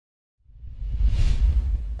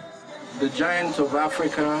the giant of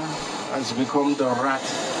Africa has become the rat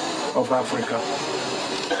of Africa.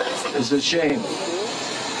 It's a shame.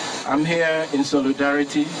 I'm here in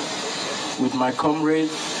solidarity with my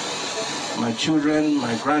comrades, my children,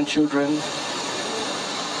 my grandchildren,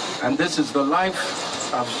 and this is the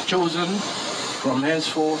life I've chosen from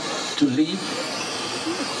henceforth to lead,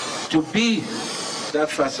 to be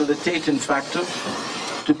that facilitating factor,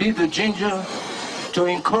 to be the ginger, to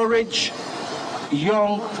encourage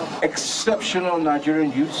young, exceptional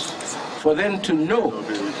Nigerian youths, for them to know,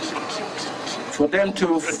 for them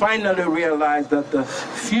to finally realize that the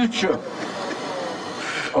future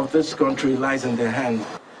of this country lies in their hands.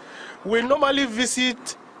 We normally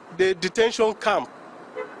visit the detention camp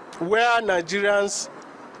where Nigerians,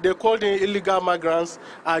 they call them illegal migrants,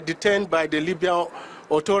 are detained by the Libyan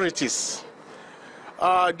authorities.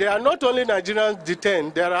 They are not only Nigerians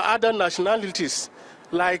detained, there are other nationalities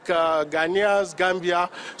like Ghanaians, Gambia.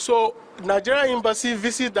 So Nigerian embassy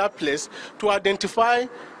visits that place to identify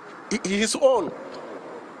his own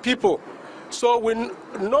people. So we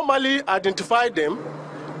normally identify them,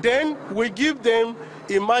 then we give them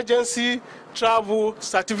emergency travel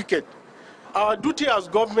certificate. Our duty as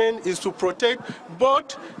government is to protect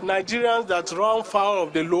both Nigerians that run foul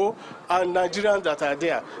of the law and Nigerians that are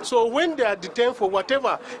there. So when they are detained for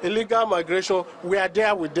whatever illegal migration, we are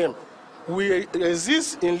there with them. We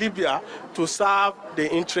exist in Libya to serve the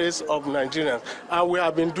interests of Nigerians, and we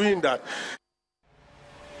have been doing that.